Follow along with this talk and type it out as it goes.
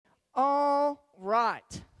All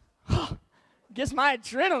right. Gets my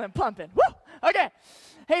adrenaline pumping. Woo! Okay.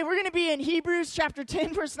 Hey, we're going to be in Hebrews chapter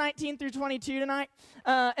 10, verse 19 through 22 tonight.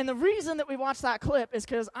 And the reason that we watch that clip is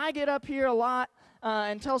because I get up here a lot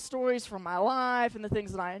and tell stories from my life and the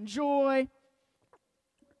things that I enjoy.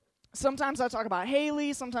 Sometimes I talk about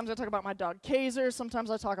Haley. Sometimes I talk about my dog, Kaiser. Sometimes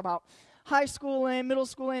I talk about high school and middle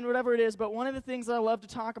school and whatever it is. But one of the things that I love to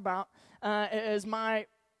talk about is my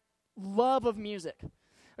love of music.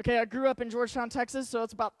 Okay, I grew up in Georgetown, Texas, so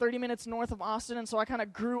it's about 30 minutes north of Austin, and so I kind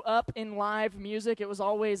of grew up in live music. It was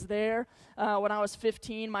always there. When I was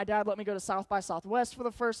 15, my dad let me go to South by Southwest for the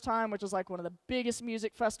first time, which is like one of the biggest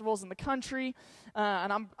music festivals in the country,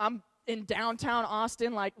 and I'm in downtown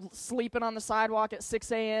Austin, like sleeping on the sidewalk at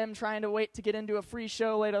 6 a.m., trying to wait to get into a free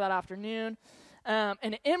show later that afternoon.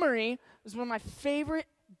 And Emery was one of my favorite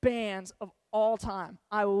bands of all time.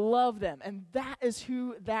 I love them, and that is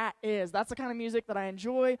who that is. That's the kind of music that I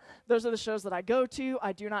enjoy. Those are the shows that I go to.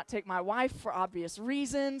 I do not take my wife for obvious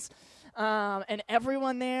reasons, and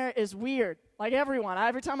everyone there is weird. Like everyone.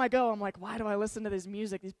 Every time I go, I'm like, why do I listen to this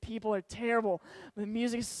music? These people are terrible. The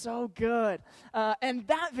music is so good. And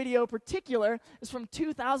that video in particular is from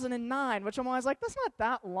 2009, which I'm always like, that's not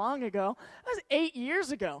that long ago. That was 8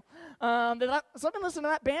 years ago. So I've been listening to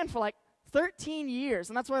that band for like 13 years,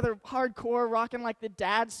 and that's why they're hardcore, rocking like the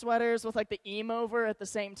dad sweaters with like the emo over at the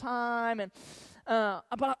same time. And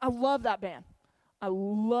but I love that band. I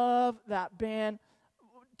love that band.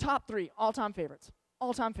 Top 3 all-time favorites.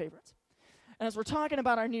 All-time favorites. And as we're talking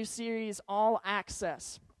about our new series, All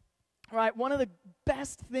Access, right? One of the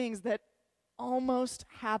best things that almost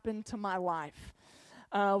happened to my life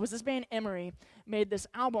was this band Emery made this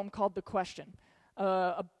album called The Question.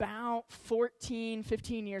 About 14,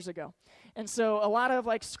 15 years ago. And so a lot of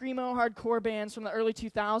like screamo hardcore bands from the early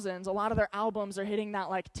 2000s, a lot of their albums are hitting that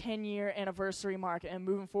like 10-year anniversary mark and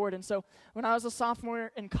moving forward. And so when I was a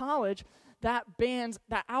sophomore in college, that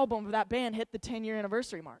album of that band hit the 10-year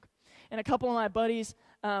anniversary mark. And a couple of my buddies,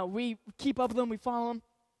 we keep up with them, we follow them.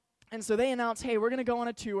 And so they announced, hey, we're going to go on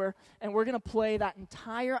a tour, and we're going to play that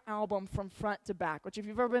entire album from front to back, which if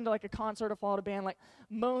you've ever been to like a concert or followed a band, like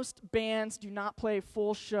most bands do not play a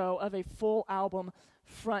full show of a full album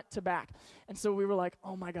front to back. And so we were like,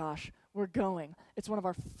 oh my gosh, we're going. It's one of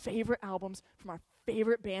our favorite albums from our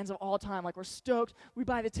favorite bands of all time. Like, we're stoked. We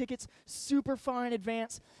buy the tickets super far in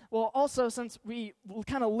advance. Well, also, since we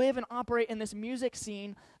kind of live and operate in this music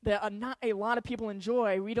scene that not a lot of people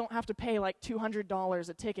enjoy, we don't have to pay like $200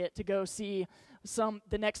 a ticket to go see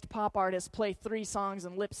the next pop artist play 3 songs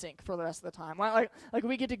and lip sync for the rest of the time. Like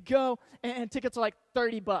we get to go, and tickets are like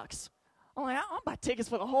 $30. I'm like, I'll buy tickets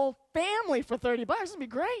for the whole family for $30. It's gonna be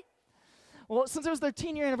great. Well, since it was their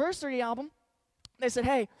 10-year anniversary album, they said,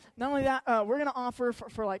 hey, not only that, we're going to offer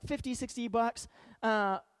for like $50,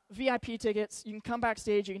 $60 VIP tickets. You can come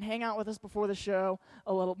backstage. You can hang out with us before the show.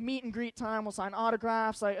 A little meet and greet time. We'll sign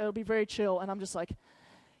autographs. Like, it'll be very chill. And I'm just like,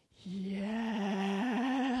 yes.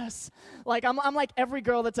 Like, I'm like every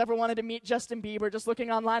girl that's ever wanted to meet Justin Bieber, just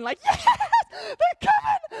looking online like, yes, they're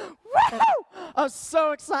coming. Woo! I was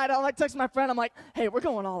so excited. I like text my friend. I'm like, hey, we're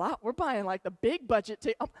going all out. We're buying like the big budget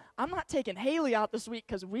I'm not taking Haley out this week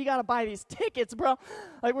because we got to buy these tickets, bro.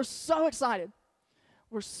 Like, we're so excited.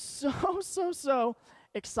 We're so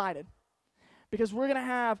excited because we're going to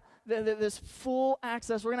have this full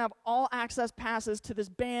access. We're going to have all access passes to this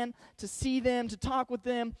band, to see them, to talk with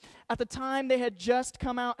them. At the time, they had just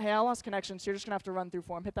come out. Hey, I lost connection, so you're just going to have to run through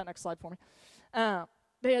for them. Hit that next slide for me.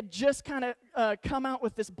 They had just kind of come out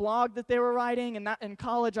with this blog that they were writing, and that in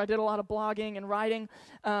college I did a lot of blogging and writing,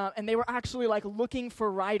 and they were actually like looking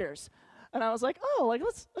for writers. And I was like, oh, like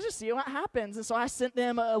let's just see what happens. And so I sent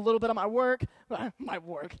them a little bit of my work. My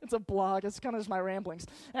work. It's a blog. It's kind of just my ramblings.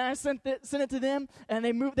 And I sent it to them, and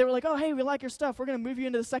they were like, oh, hey, we like your stuff. We're going to move you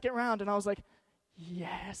into the second round. And I was like,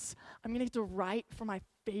 yes, I'm going to get to write for my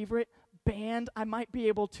favorite band. I might be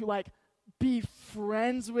able to like be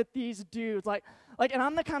friends with these dudes. And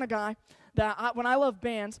I'm the kind of guy that when I love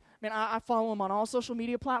bands, man, I follow them on all social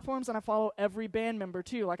media platforms, and I follow every band member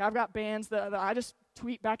too. Like, I've got bands that I just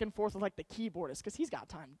tweet back and forth with like the keyboardist because he's got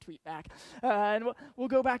time to tweet back, and we'll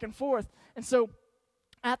go back and forth. And so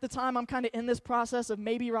at the time, I'm kind of in this process of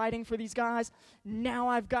maybe writing for these guys. Now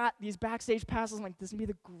I've got these backstage passes. I'm like, this is going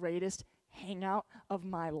to be the greatest hangout of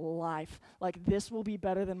my life. Like, this will be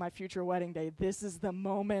better than my future wedding day. This is the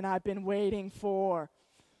moment I've been waiting for.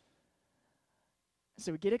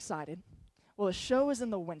 So we get excited. Well, the show is in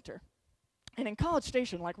the winter. And in College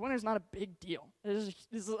Station, like, winter's not a big deal.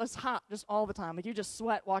 It's hot just all the time. Like, you just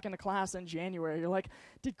sweat walking to class in January. You're like,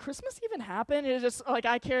 did Christmas even happen? It's just, like,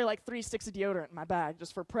 I carry, like, 3 sticks of deodorant in my bag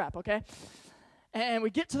just for prep, okay? And we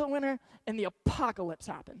get to the winter, and the apocalypse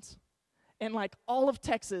happens. And like all of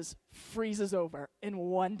Texas freezes over in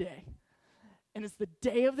one day. And it's the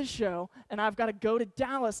day of the show, and I've got to go to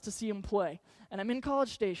Dallas to see him play. And I'm in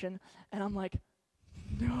College Station, and I'm like,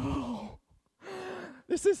 no.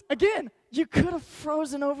 This is, again, you could have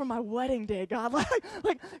frozen over my wedding day, God.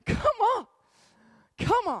 Like, come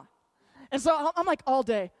on. And so I'm like all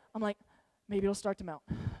day, I'm like, maybe it'll start to melt.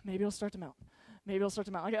 Maybe it'll start to melt.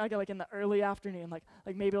 I get like in the early afternoon, like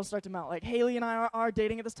maybe it'll start to melt. Like Haley and I are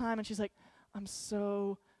dating at this time, and she's like, I'm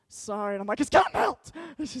so sorry. And I'm like, it's gonna melt.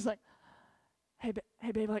 And she's like, hey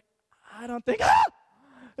babe, like, I don't think,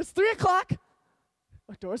 it's 3 o'clock.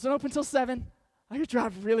 Our doors don't open until 7. I could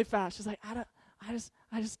drive really fast. She's like, I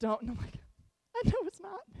just don't. And I'm like, I know it's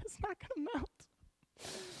not gonna melt.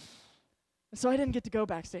 So I didn't get to go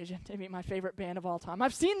backstage to meet my favorite band of all time.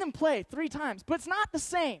 I've seen them play 3 times, but it's not the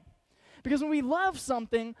same. Because when we love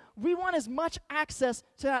something, we want as much access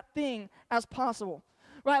to that thing as possible.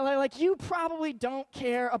 Right, like you probably don't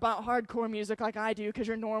care about hardcore music like I do because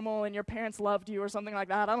you're normal and your parents loved you or something like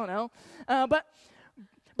that. I don't know.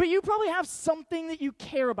 But you probably have something that you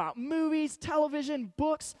care about. Movies, television,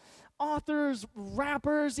 books, authors,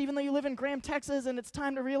 rappers, even though you live in Graham, Texas, and it's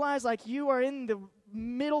time to realize like you are in the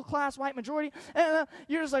middle-class white majority, and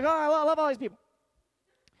you're just like, oh, I love all these people.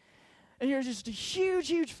 And you're just a huge,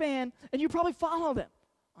 huge fan, and you probably follow them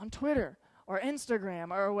on Twitter or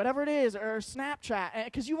Instagram or whatever it is, or Snapchat,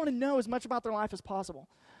 because you want to know as much about their life as possible.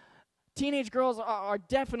 Teenage girls are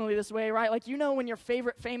definitely this way, right? Like, you know when your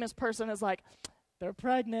favorite famous person is like, they're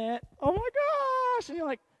pregnant, oh my gosh, and you're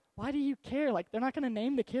like, why do you care? Like, they're not going to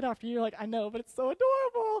name the kid after you. You're like, I know, but it's so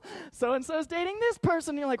adorable. So-and-so's dating this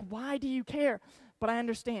person. And you're like, why do you care? But I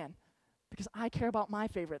understand, because I care about my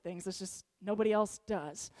favorite things. It's just nobody else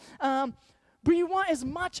does. But you want as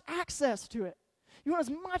much access to it. You want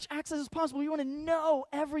as much access as possible. You want to know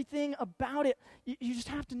everything about it. You just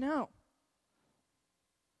have to know.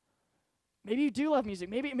 Maybe you do love music.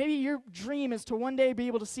 Maybe your dream is to one day be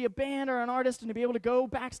able to see a band or an artist and to be able to go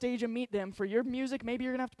backstage and meet them. For your music, maybe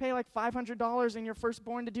you're going to have to pay like $500 in your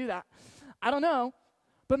firstborn to do that. I don't know.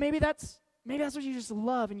 But maybe that's what you just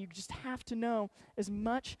love, and you just have to know as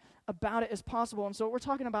much about it as possible. And so what we're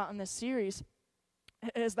talking about in this series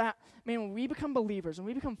is that, man, when we become believers, when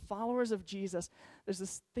we become followers of Jesus, there's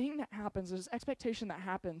this thing that happens, there's this expectation that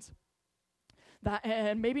happens, that,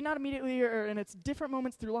 and maybe not immediately or in its different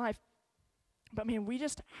moments through life, but man, we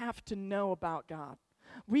just have to know about God.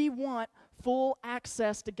 We want full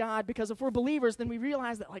access to God, because if we're believers, then we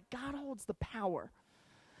realize that like God holds the power.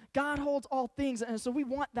 God holds all things, and so we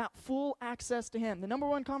want that full access to Him. The number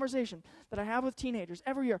one conversation that I have with teenagers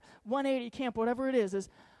every year, 180 camp, whatever it is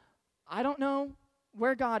I don't know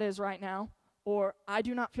where God is right now, or I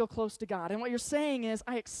do not feel close to God. And what you're saying is,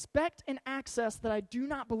 I expect an access that I do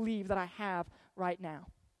not believe that I have right now.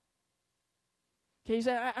 Okay, you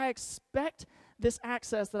say, I expect this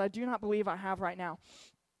access that I do not believe I have right now.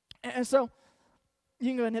 And so, you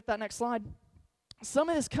can go ahead and hit that next slide. Some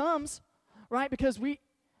of this comes, right, because we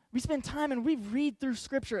spend time and we read through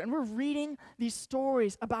Scripture, and we're reading these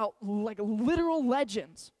stories about like literal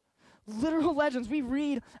legends. Literal legends. We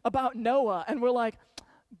read about Noah, and we're like,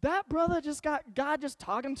 that brother just got God just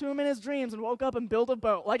talking to him in his dreams and woke up and built a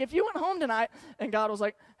boat. Like, if you went home tonight and God was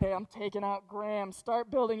like, hey, I'm taking out Graham, start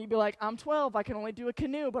building, you'd be like, I'm 12, I can only do a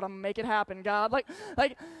canoe, but I'm going to make it happen, God. Like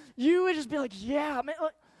you would just be like, yeah, man.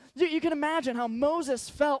 Like, you can imagine how Moses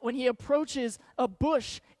felt when he approaches a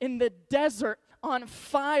bush in the desert on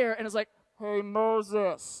fire and is like, hey,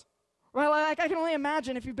 Moses. Right, like I can only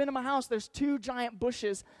imagine, if you've been to my house, there's 2 giant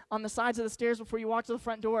bushes on the sides of the stairs before you walk to the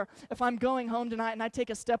front door. If I'm going home tonight and I take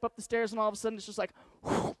a step up the stairs and all of a sudden it's just like,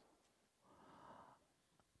 whoosh,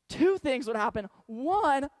 2 things would happen.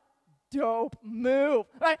 1, dope move.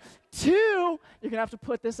 Right? 2, you're going to have to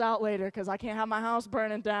put this out later because I can't have my house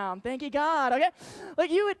burning down. Thank you, God. Okay?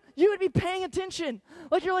 Like you would be paying attention.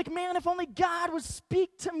 Like you're like, man, if only God would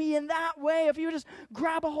speak to me in that way, if He would just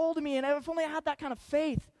grab a hold of me, and if only I had that kind of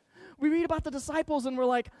faith. We read about the disciples and we're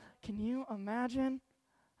like, can you imagine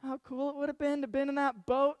how cool it would have been to been in that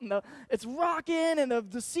boat and it's rocking and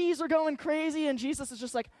the seas are going crazy, and Jesus is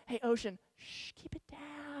just like, hey, ocean, shh, keep it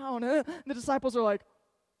down. And the disciples are like,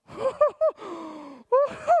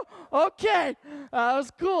 okay, that was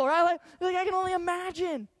cool, right? Like I can only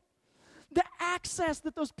imagine the access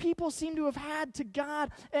that those people seem to have had to God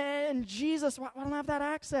and Jesus. Why don't I have that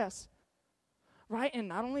access? Right? And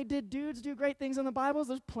not only did dudes do great things in the Bibles,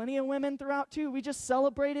 there's plenty of women throughout too. We just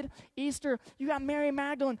celebrated Easter. You got Mary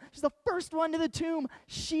Magdalene. She's the first one to the tomb.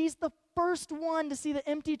 She's the first one to see the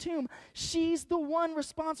empty tomb. She's the one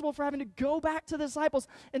responsible for having to go back to the disciples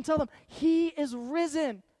and tell them, he is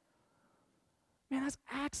risen. Man, that's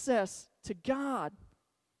access to God.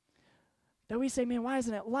 That we say, man, why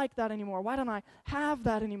isn't it like that anymore? Why don't I have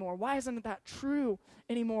that anymore? Why isn't that true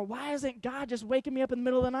anymore? Why isn't God just waking me up in the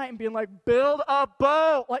middle of the night and being like, build a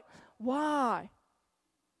boat? Like, why?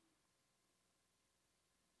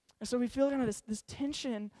 And so we feel kind of this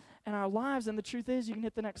tension in our lives, and the truth is, you can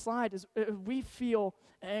hit the next slide, is we feel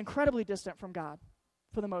incredibly distant from God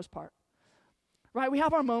for the most part. Right? We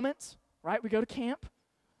have our moments, right? We go to camp.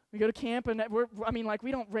 We go to camp, and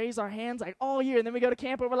we don't raise our hands like all year, and then we go to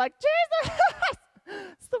camp, and we're like, Jesus,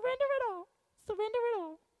 surrender it all, surrender it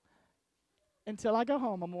all. Until I go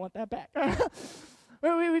home, I'm going to want that back.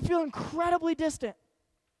 we feel incredibly distant.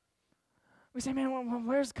 We say, man, well,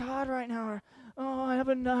 where's God right now? Or, oh, I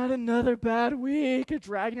haven't had another bad week. You're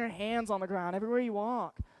dragging your hands on the ground everywhere you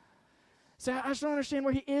walk. So I just don't understand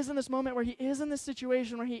where he is in this moment, where he is in this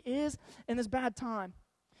situation, where he is in this bad time.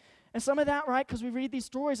 And some of that, right, because we read these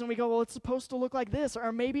stories and we go, well, it's supposed to look like this.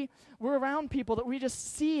 Or maybe we're around people that we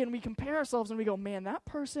just see and we compare ourselves and we go, man, that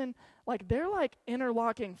person, like, they're like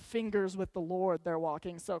interlocking fingers with the Lord. They're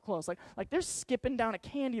walking so close. Like they're skipping down a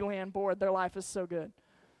Candyland board. Their life is so good.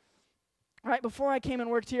 Right, before I came and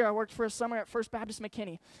worked here, I worked for a summer at First Baptist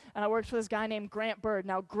McKinney, and I worked for this guy named Grant Bird.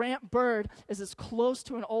 Now, Grant Bird is as close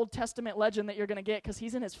to an Old Testament legend that you're going to get because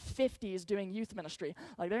he's in his 50s doing youth ministry.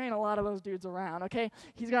 Like, there ain't a lot of those dudes around, okay?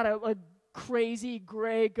 He's got a crazy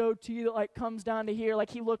gray goatee that, like, comes down to here. Like,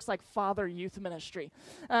 he looks like Father Youth Ministry.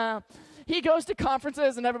 He goes to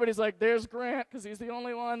conferences, and everybody's like, there's Grant because he's the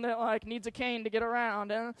only one that, like, needs a cane to get around.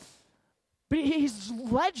 But he's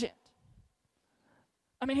legend.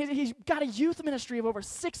 I mean, he's got a youth ministry of over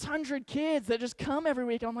 600 kids that just come every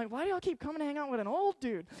week. And I'm like, why do y'all keep coming to hang out with an old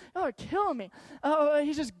dude? Y'all are killing me.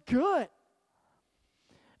 He's just good.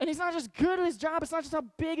 And he's not just good at his job. It's not just how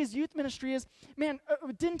big his youth ministry is. Man,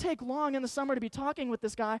 it didn't take long in the summer to be talking with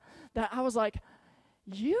this guy that I was like,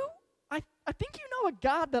 I think you know a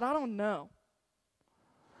God that I don't know.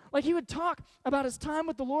 Like, he would talk about his time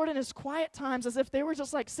with the Lord in his quiet times as if they were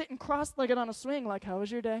just like sitting cross-legged on a swing, like, how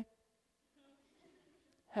was your day?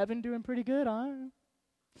 Heaven doing pretty good, huh?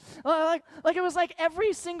 Like it was like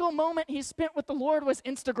every single moment he spent with the Lord was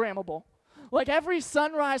Instagrammable. Like every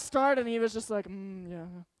sunrise started and he was just like, yeah.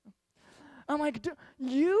 I'm like,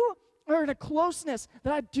 you are in a closeness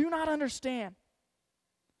that I do not understand.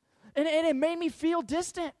 And it made me feel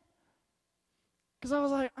distant. Because I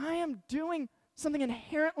was like, I am doing something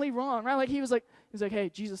inherently wrong, right? Like he was like, hey,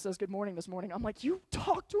 Jesus says good morning this morning. I'm like, you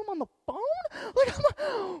talked to him on the phone? Like, I'm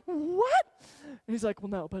like, what? And he's like, well,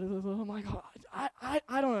 no, but I'm like, oh,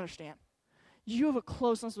 I don't understand. You have a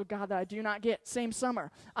closeness with God that I do not get. Same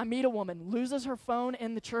summer, I meet a woman, loses her phone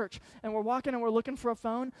in the church, and we're walking and we're looking for a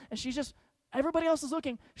phone, and she's just, everybody else is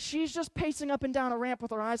looking. She's just pacing up and down a ramp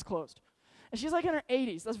with her eyes closed. And she's like in her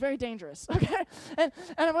 80s. That's very dangerous, okay? And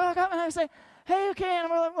I walk up and I say, hey, okay,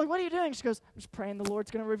 and I'm like, what are you doing? She goes, I'm just praying the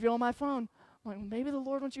Lord's going to reveal my phone. I'm like, well, maybe the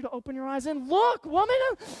Lord wants you to open your eyes and look, woman.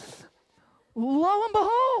 Lo and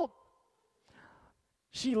behold,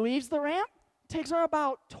 she leaves the ramp, takes her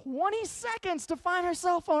about 20 seconds to find her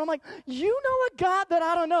cell phone. I'm like, you know a God that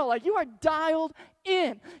I don't know. Like, you are dialed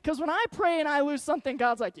in. Because when I pray and I lose something,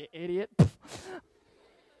 God's like, you idiot.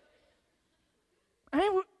 I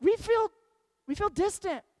mean, we feel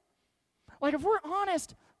distant. Like, if we're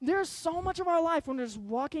honest, there's so much of our life when we're just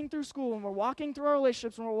walking through school, when we're walking through our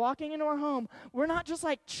relationships, when we're walking into our home, we're not just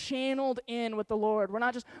like channeled in with the Lord. We're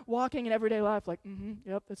not just walking in everyday life like,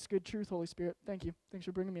 yep, that's good truth, Holy Spirit. Thank you. Thanks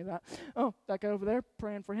for bringing me that. Oh, that guy over there,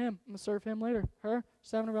 praying for him. I'm going to serve him later. Her,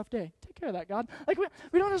 just having a rough day. Take care of that, God. Like,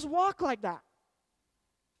 we don't just walk like that.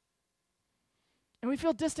 And we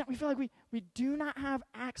feel distant. We feel like we do not have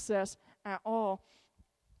access at all.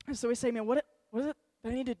 And so we say, man, what is it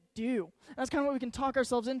that I need to do? And that's kind of what we can talk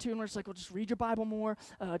ourselves into, and we're just like, well, just read your Bible more,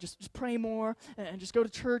 just pray more, and just go to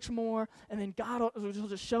church more, and then God will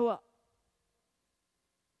just show up.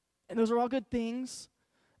 And those are all good things,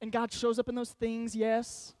 and God shows up in those things,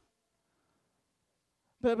 yes.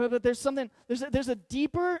 But there's something, there's a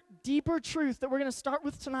deeper truth that we're going to start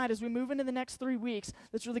with tonight as we move into the next 3 weeks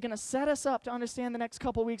that's really going to set us up to understand the next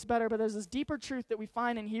couple weeks better. But there's this deeper truth that we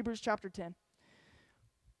find in Hebrews chapter 10.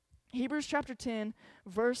 Hebrews chapter 10,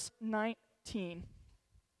 verse 19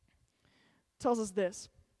 tells us this.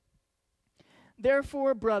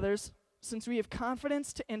 Therefore, brothers, since we have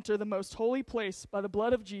confidence to enter the most holy place by the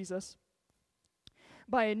blood of Jesus,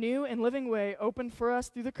 by a new and living way opened for us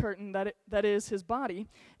through the curtain that is his body,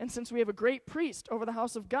 and since we have a great priest over the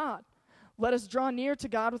house of God, Let us draw near to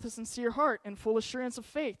God with a sincere heart and full assurance of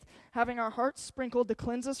faith, having our hearts sprinkled to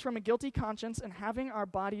cleanse us from a guilty conscience and having our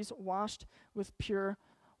bodies washed with pure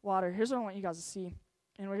water. Here's what I want you guys to see,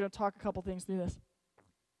 and we're going to talk a couple things through this.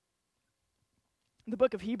 The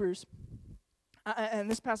book of Hebrews, and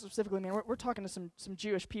this passage specifically, man, we're talking to some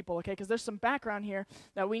Jewish people, okay, because there's some background here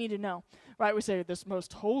that we need to know, right? We say this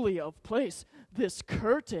most holy of place, this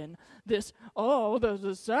curtain, this,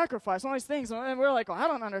 the sacrifice, all these things, and we're like, well, I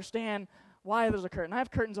don't understand why there's a curtain. I have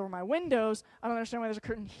curtains over my windows. I don't understand why there's a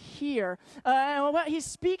curtain here. And what he's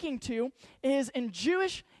speaking to is in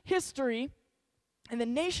Jewish history, in the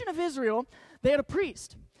nation of Israel, they had a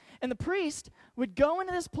priest. And the priest would go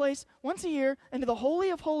into this place once a year, into the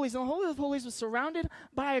Holy of Holies, and the Holy of Holies was surrounded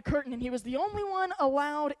by a curtain, and he was the only one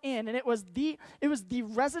allowed in, and it was the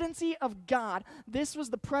residency of God. This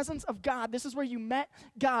was the presence of God. This is where you met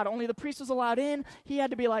God. Only the priest was allowed in. He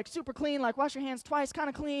had to be like super clean, like wash your hands twice, kind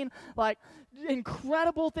of clean, like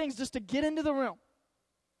incredible things just to get into the room.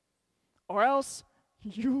 Or else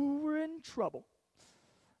you were in trouble.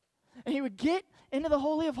 And he would get into the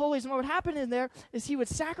Holy of Holies, and what would happen in there is he would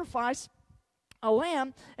sacrifice a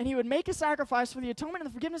lamb, and he would make a sacrifice for the atonement and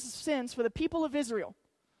the forgiveness of sins for the people of Israel.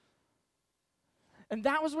 And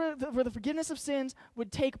that was where the forgiveness of sins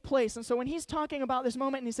would take place. And so when he's talking about this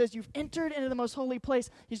moment and he says, you've entered into the most holy place,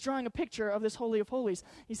 he's drawing a picture of this Holy of Holies.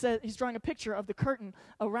 He said he's drawing a picture of the curtain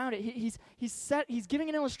around it. He's giving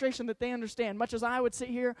an illustration that they understand. Much as I would sit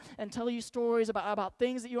here and tell you stories about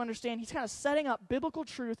things that you understand, he's kind of setting up biblical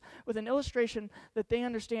truth with an illustration that they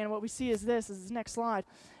understand. What we see is this next slide,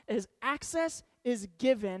 is access is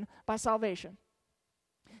given by salvation.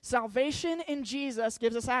 Salvation in Jesus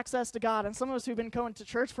gives us access to God. And some of us who've been going to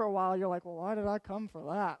church for a while, you're like, well, why did I come for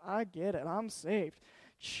that? I get it. I'm saved.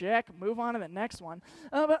 Check. Move on to the next one.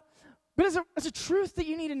 But it's a truth that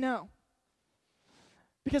you need to know.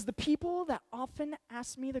 Because the people that often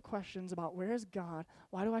ask me the questions about where is God,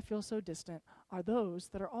 why do I feel so distant, are those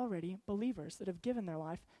that are already believers, that have given their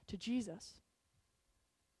life to Jesus.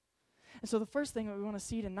 And so the first thing that we want to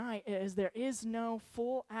see tonight is there is no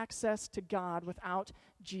full access to God without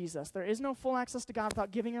Jesus. There is no full access to God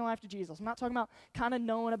without giving your life to Jesus. I'm not talking about kind of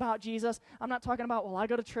knowing about Jesus. I'm not talking about, well, I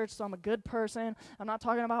go to church, so I'm a good person. I'm not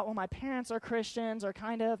talking about, well, my parents are Christians, or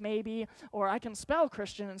kind of, maybe, or I can spell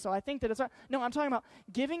Christian, and so I think that it's right. No, I'm talking about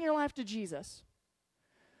giving your life to Jesus,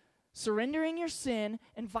 surrendering your sin,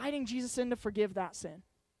 inviting Jesus in to forgive that sin.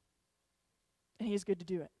 And he is good to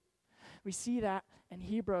do it. We see that in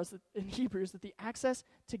Hebrews that the access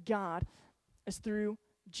to God is through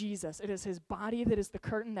Jesus. It is his body that is the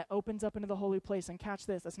curtain that opens up into the holy place. And catch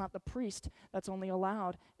this, it's not the priest that's only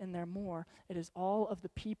allowed in there more. It is all of the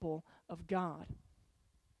people of God.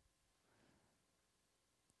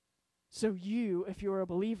 So you, if you are a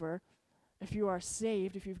believer, if you are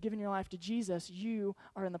saved, if you've given your life to Jesus, you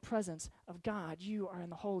are in the presence of God. You are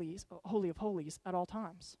in the Holy of Holies at all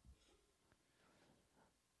times.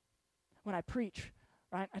 When I preach,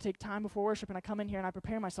 right, I take time before worship and I come in here and I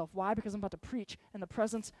prepare myself. Why? Because I'm about to preach in the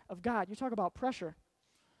presence of God. You talk about pressure.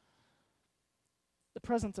 The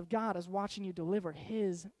presence of God is watching you deliver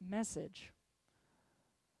his message.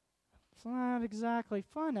 It's not exactly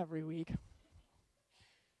fun every week.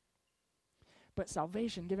 But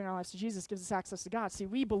salvation, giving our lives to Jesus, gives us access to God. See,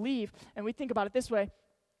 we believe, and we think about it this way.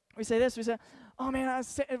 We say this, we say, oh man,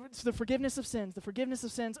 it's the forgiveness of sins, the forgiveness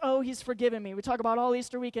of sins. Oh, he's forgiven me. We talk about all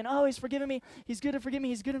Easter weekend. Oh, he's forgiven me. He's good to forgive me.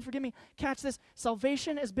 He's good to forgive me. Catch this.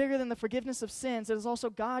 Salvation is bigger than the forgiveness of sins. It is also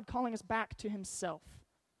God calling us back to himself.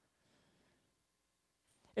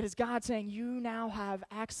 It is God saying, you now have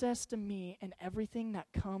access to me and everything that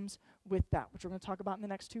comes with that, which we're going to talk about in the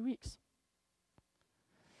next 2 weeks.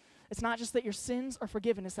 It's not just that your sins are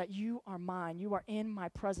forgiven, it's that you are mine. You are in my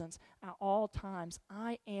presence at all times.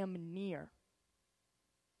 I am near.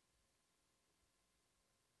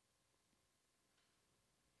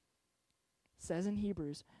 It says in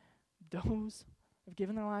Hebrews, those have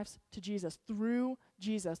given their lives to Jesus, through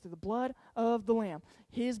the blood of the Lamb.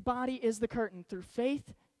 His body is the curtain. Through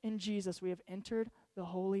faith in Jesus, we have entered the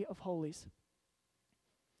Holy of Holies.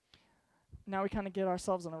 Now we kind of get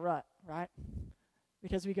ourselves in a rut, right?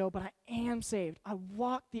 Because we go, but I am saved. I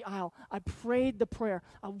walked the aisle. I prayed the prayer.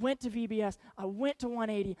 I went to VBS. I went to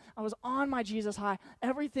 180. I was on my Jesus high.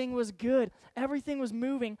 Everything was good. Everything was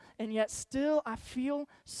moving, and yet still I feel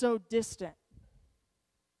so distant.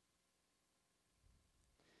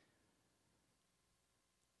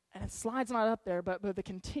 And the slide's not up there, but the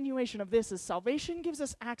continuation of this is salvation gives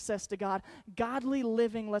us access to God. Godly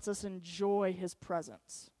living lets us enjoy his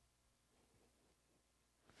presence.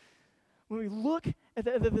 when we look at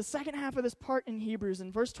the second half of this part in Hebrews,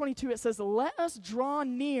 in verse 22, it says, let us draw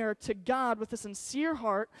near to God with a sincere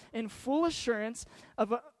heart in full assurance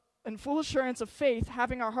of faith,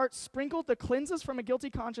 having our hearts sprinkled to cleanse us from a guilty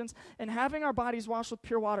conscience, and having our bodies washed with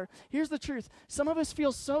pure water. Here's the truth. Some of us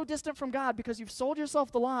feel so distant from God because you've sold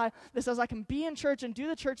yourself the lie that says, I can be in church and do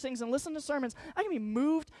the church things and listen to sermons. I can be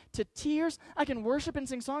moved to tears. I can worship and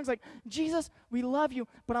sing songs like, Jesus, we love you,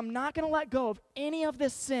 but I'm not going to let go of any of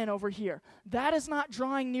this sin over here. That is not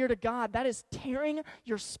drawing near to God. That is tearing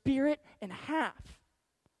your spirit in half.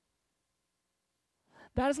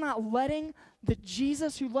 That is not letting the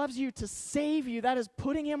Jesus who loves you to save you. That is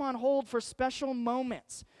putting him on hold for special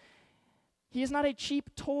moments. He is not a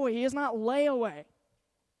cheap toy. He is not layaway. It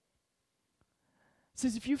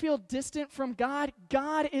says if you feel distant from God,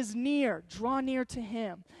 God is near. Draw near to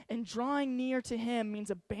him. And drawing near to him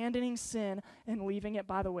means abandoning sin and leaving it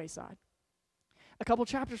by the wayside. A couple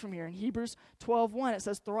chapters from here, in Hebrews 12:1, it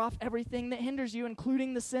says, throw off everything that hinders you,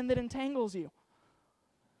 including the sin that entangles you.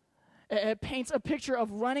 It paints a picture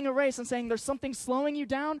of running a race and saying there's something slowing you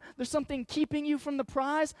down, there's something keeping you from the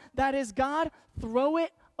prize. That is God. Throw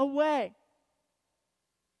it away.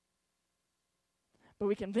 But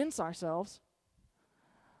we convince ourselves,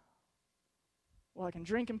 well, I can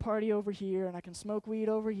drink and party over here, and I can smoke weed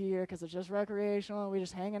over here because it's just recreational, and we're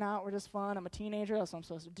just hanging out, we're just fun, I'm a teenager, that's what I'm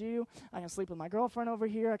supposed to do. I can sleep with my girlfriend over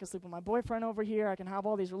here, I can sleep with my boyfriend over here, I can have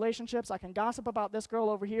all these relationships, I can gossip about this girl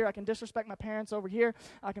over here, I can disrespect my parents over here,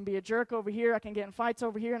 I can be a jerk over here, I can get in fights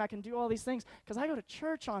over here, and I can do all these things because I go to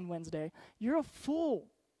church on Wednesday. You're a fool.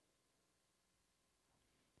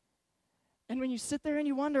 And when you sit there and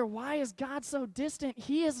you wonder, why is God so distant?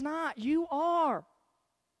 He is not. You are.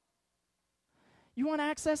 You want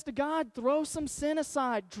access to God? Throw some sin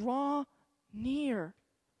aside. Draw near.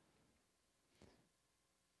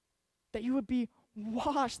 That you would be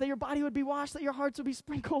washed, that your body would be washed, that your hearts would be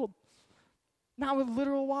sprinkled. Not with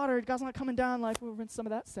literal water. God's not coming down like, we'll rinse some of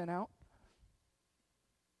that sin out.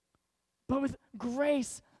 But with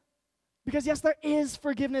grace. Because yes, there is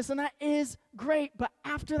forgiveness, and that is great. But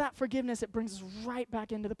after that forgiveness, it brings us right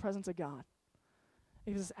back into the presence of God.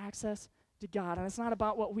 It gives us access to God. And it's not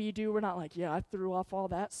about what we do. We're not like, yeah, I threw off all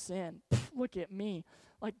that sin. Pff, look at me.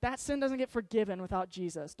 Like, that sin doesn't get forgiven without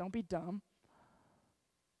Jesus. Don't be dumb.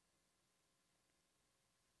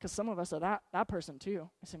 Because some of us are that person too.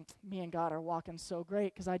 I say, me and God are walking so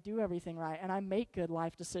great because I do everything right and I make good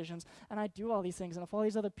life decisions and I do all these things. And if all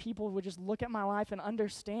these other people would just look at my life and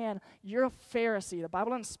understand, you're a Pharisee. The Bible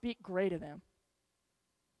doesn't speak great of them.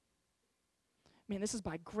 Man, this is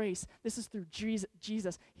by grace. This is through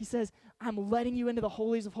Jesus. He says, I'm letting you into the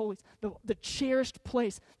holies of holies, the cherished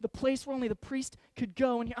place, the place where only the priest could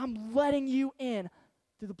go. And I'm letting you in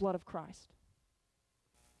through the blood of Christ.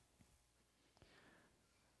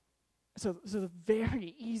 So the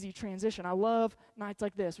very easy transition. I love nights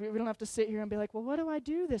like this. We don't have to sit here and be like, well, what do I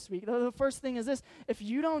do this week? The first thing is this. If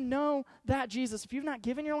you don't know that Jesus, if you've not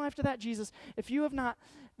given your life to that Jesus, if you have not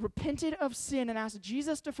repented of sin and asked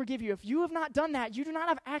Jesus to forgive you, if you have not done that, you do not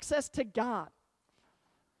have access to God.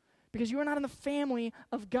 Because you are not in the family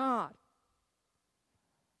of God.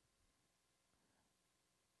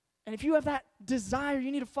 And if you have that desire,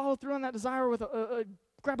 you need to follow through on that desire with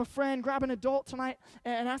grab a friend, grab an adult tonight,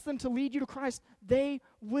 and ask them to lead you to Christ. They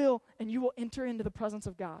will, and you will enter into the presence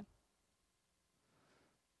of God.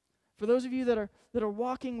 For those of you that are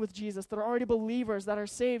walking with Jesus, that are already believers, that are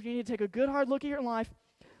saved, you need to take a good hard look at your life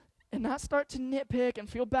and not start to nitpick and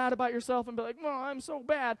feel bad about yourself and be like, well, I'm so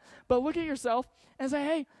bad. But look at yourself and say,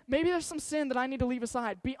 hey, maybe there's some sin that I need to leave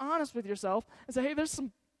aside. Be honest with yourself and say, hey, there's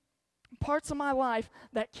some parts of my life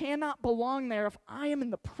that cannot belong there if I am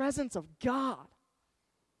in the presence of God.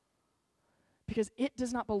 Because it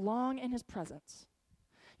does not belong in his presence.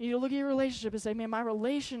 You need to look at your relationship and say, man, my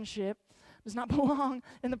relationship does not belong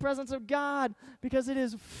in the presence of God because it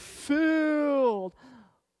is filled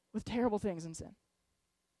with terrible things and sin.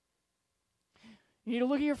 You need to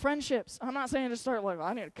look at your friendships. I'm not saying to start like,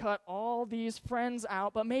 I need to cut all these friends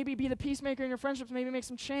out, but maybe be the peacemaker in your friendships, maybe make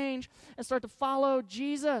some change and start to follow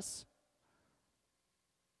Jesus.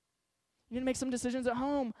 You need to make some decisions at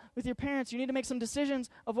home with your parents. You need to make some decisions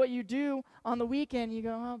of what you do on the weekend. You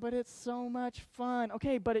go, oh, but it's so much fun.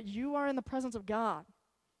 Okay, but you are in the presence of God.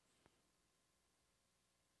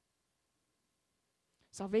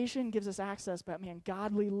 Salvation gives us access, but man,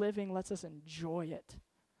 godly living lets us enjoy it.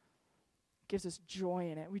 It gives us joy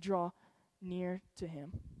in it. We draw near to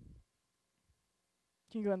him.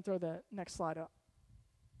 Can you go ahead and throw the next slide up?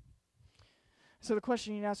 So the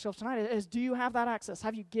question you need to ask yourself tonight is, do you have that access?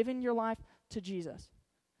 Have you given your life to Jesus?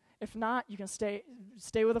 If not, you can stay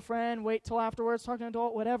with a friend, wait till afterwards, talk to an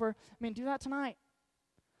adult, whatever. I mean, do that tonight.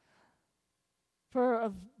 For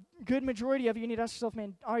a good majority of you, you need to ask yourself,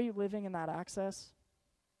 man, are you living in that access?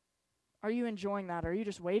 Are you enjoying that? Are you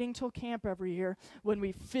just waiting till camp every year when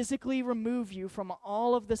we physically remove you from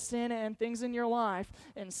all of the sin and things in your life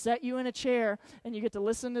and set you in a chair and you get to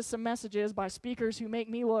listen to some messages by speakers who make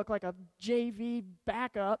me look like a JV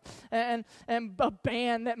backup and a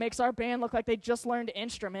band that makes our band look like they just learned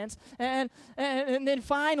instruments and then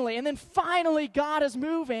finally God is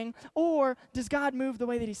moving? Or does God move the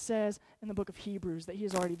way that he says in the book of Hebrews, that he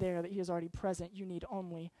is already there, that he is already present? You need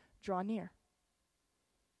only draw near.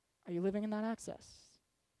 Are you living in that access?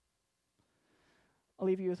 I'll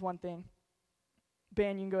leave you with one thing.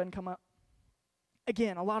 Ben, you can go ahead and come up.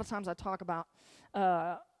 Again, a lot of times I talk about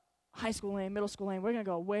high school Lane, middle school Lane. We're going to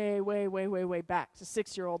go way back to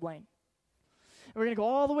 6-year-old Lane. And we're going to go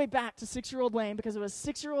all the way back to 6-year-old Lane because it was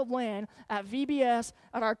 6-year-old Lane at VBS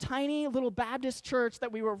at our tiny little Baptist church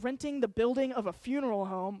that we were renting the building of a funeral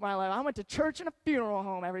home. I went to church in a funeral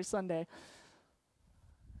home every Sunday.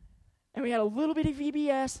 And we had a little bitty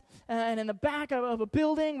VBS and in the back of a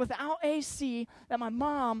building without AC that my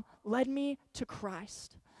mom led me to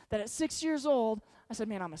Christ. That at 6 years old, I said,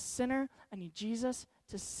 man, I'm a sinner. I need Jesus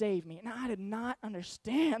to save me. And I did not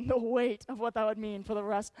understand the weight of what that would mean for the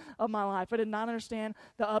rest of my life. I did not understand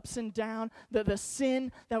the ups and downs, the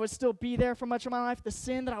sin that would still be there for much of my life, the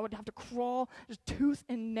sin that I would have to crawl just tooth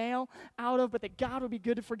and nail out of, but that God would be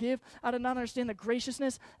good to forgive. I did not understand the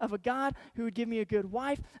graciousness of a God who would give me a good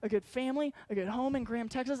wife, a good family, a good home in Graham,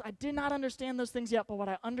 Texas. I did not understand those things yet, but what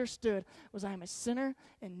I understood was I am a sinner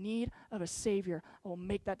in need of a Savior. I will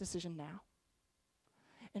make that decision now.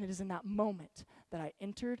 And it is in that moment that I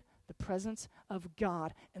entered the presence of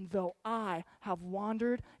God. And though I have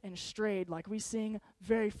wandered and strayed, like we sing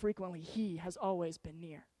very frequently, he has always been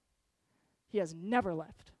near. He has never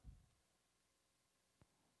left.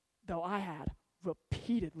 Though I had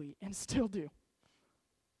repeatedly and still do.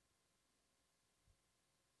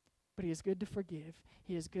 But he is good to forgive.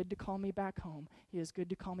 He is good to call me back home. He is good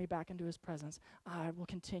to call me back into his presence. I will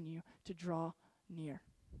continue to draw near.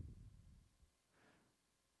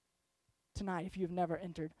 Tonight, if you've never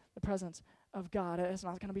entered the presence of God, it's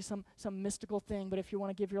not going to be some mystical thing, but if you want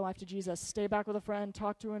to give your life to Jesus, stay back with a friend,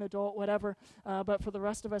 talk to an adult, whatever. But for the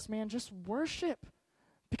rest of us, man, just worship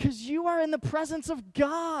because you are in the presence of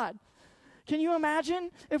God. Can you imagine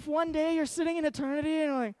if one day you're sitting in eternity and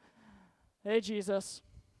you're like, hey, Jesus,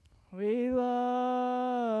 we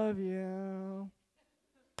love you.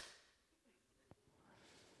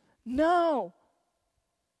 No.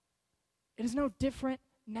 It is no different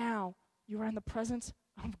now. You are in the presence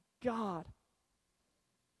of God.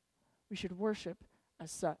 We should worship as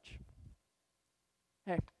such.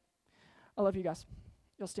 Hey, I love you guys.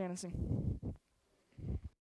 You'll stand and sing.